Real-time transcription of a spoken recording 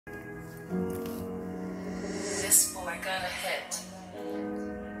This boy got a hit.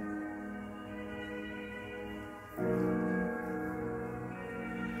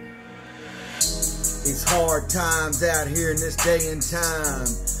 It's hard times out here in this day and time.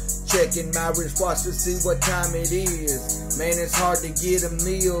 Checking my wristwatch to see what time it is. Man, it's hard to get a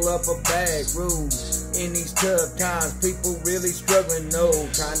meal up a back room. In these tough times, people really struggling, no.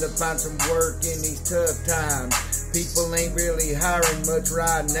 Trying to find some work in these tough times. People ain't really hiring much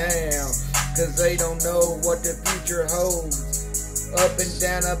right now, cause they don't know what the future holds. Up and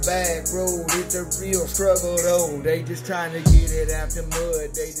down a back road, it's a real struggle though. They just trying to get it out the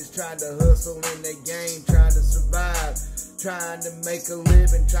mud. They just trying to hustle in their game, trying to survive, trying to make a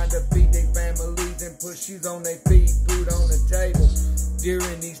living, trying to feed their families and put shoes on their feet, food on the table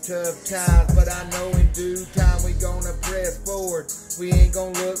during these tough times. But I know in due time we gonna press forward. We ain't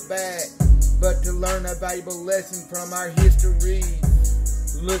gonna look back, but to learn a valuable lesson from our history.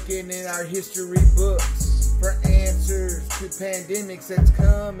 Looking in our history books for answers to pandemics that's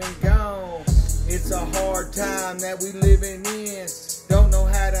come and gone. It's a hard time that we living in. Don't know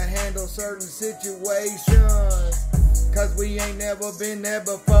how to handle certain situations, cause we ain't never been there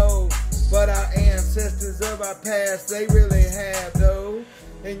before. But our ancestors of our past, they really have though.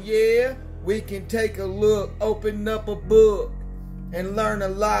 And yeah, we can take a look, open up a book, and learn a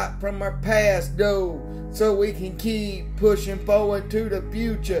lot from our past though, so we can keep pushing forward to the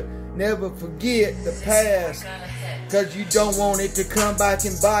future. Never forget the past, cause you don't want it to come back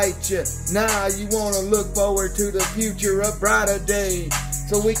and bite you. Nah, you want to look forward to the future, a brighter day,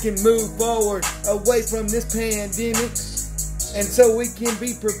 so we can move forward away from this pandemic, and so we can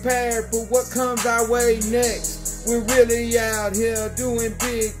be prepared for what comes our way next. We're really out here doing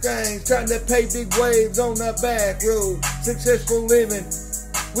big things, trying to pay big waves on the back road. Successful living,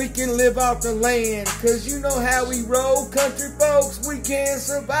 we can live off the land, cause you know how we roll. Country folks, we can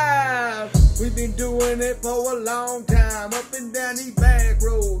survive. We've been doing it for a long time, up and down these back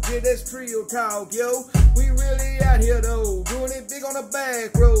roads. Yeah, that's trill talk, yo. We really out here though, doing it big on the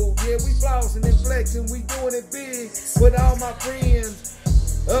back road. Yeah, we flossing and flexing, we doing it big with all my friends.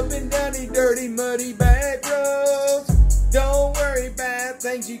 Up and down these dirty, muddy back roads. Don't worry about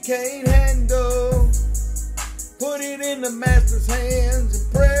things you can't handle. Put it in the master's hands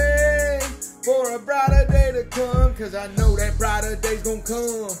and pray for a brighter day to come, cause I know that brighter day's gonna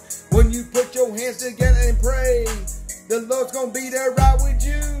come when you put your hands together and pray. The Lord's gonna be there right with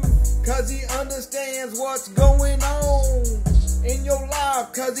you, cause He understands what's going on in your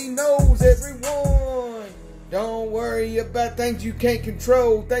life, cause He knows everyone. Don't worry about things you can't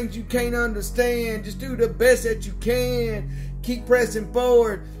control, things you can't understand. Just do the best that you can. Keep pressing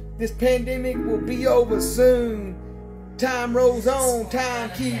forward. This pandemic will be over soon. Time rolls on, time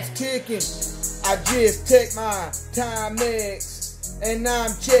keeps ticking. I just checked my Timex, and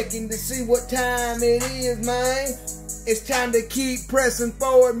I'm checking to see what time it is, man. It's time to keep pressing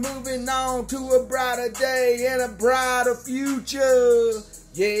forward, moving on to a brighter day and a brighter future.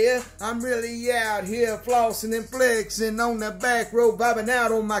 Yeah, I'm really out here flossing and flexing on the back road, vibing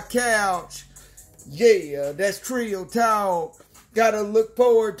out on my couch. Yeah, that's trill talk. Gotta look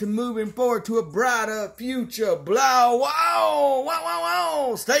forward to moving forward to a brighter future. Blouw, wow, wow, wow,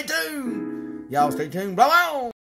 wow. Stay tuned. Y'all stay tuned. Blouw, wow.